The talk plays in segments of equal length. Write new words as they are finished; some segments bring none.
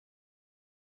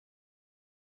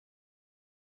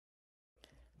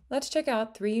Let's check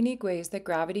out 3 unique ways that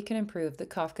Gravitee can improve the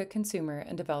Kafka consumer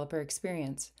and developer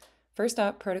experience. First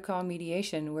up, protocol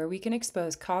mediation, where we can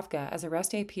expose Kafka as a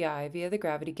REST API via the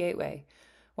Gravitee gateway.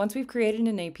 Once we've created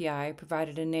an API,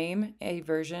 provided a name, a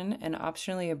version, and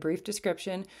optionally a brief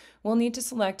description, we'll need to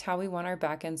select how we want our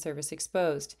backend service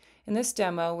exposed. In this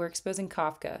demo, we're exposing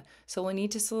Kafka, so we'll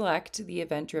need to select the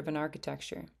event-driven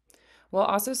architecture. We'll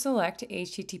also select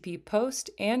HTTP post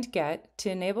and get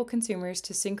to enable consumers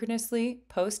to synchronously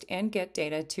post and get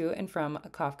data to and from a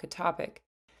Kafka topic.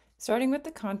 Starting with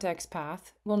the context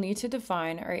path, we'll need to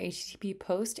define our HTTP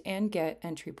post and get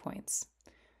entry points.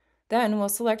 Then we'll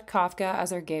select Kafka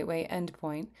as our gateway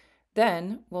endpoint.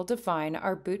 Then we'll define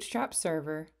our Bootstrap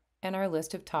server and our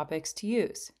list of topics to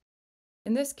use.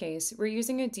 In this case, we're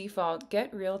using a default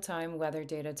get real-time weather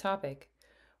data topic.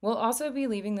 We'll also be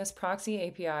leaving this proxy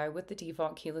API with the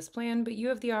default keyless plan, but you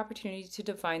have the opportunity to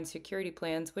define security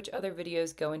plans, which other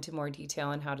videos go into more detail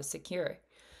on how to secure.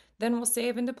 Then we'll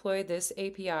save and deploy this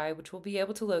API, which we'll be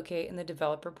able to locate in the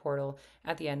developer portal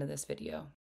at the end of this video.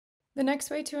 The next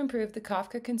way to improve the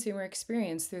Kafka consumer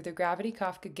experience through the Gravitee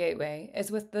Kafka Gateway is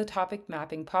with the topic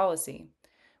mapping policy.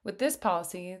 With this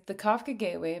policy, the Kafka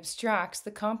Gateway abstracts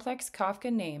the complex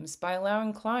Kafka names by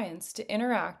allowing clients to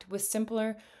interact with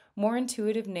simpler, more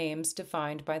intuitive names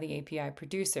defined by the API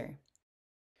producer.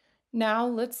 Now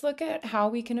let's look at how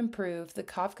we can improve the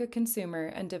Kafka consumer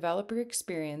and developer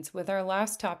experience with our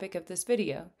last topic of this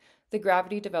video, the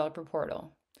Gravitee Developer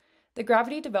Portal. The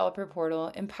Gravitee Developer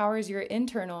Portal empowers your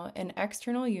internal and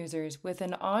external users with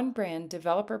an on-brand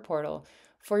developer portal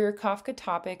for your Kafka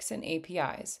topics and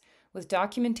APIs, with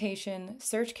documentation,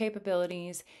 search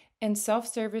capabilities, and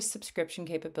self-service subscription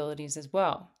capabilities as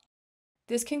well.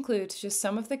 This concludes just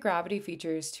some of the Gravitee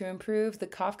features to improve the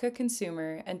Kafka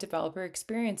consumer and developer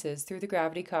experiences through the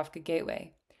Gravitee Kafka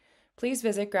Gateway. Please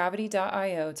visit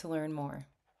gravitee.io to learn more.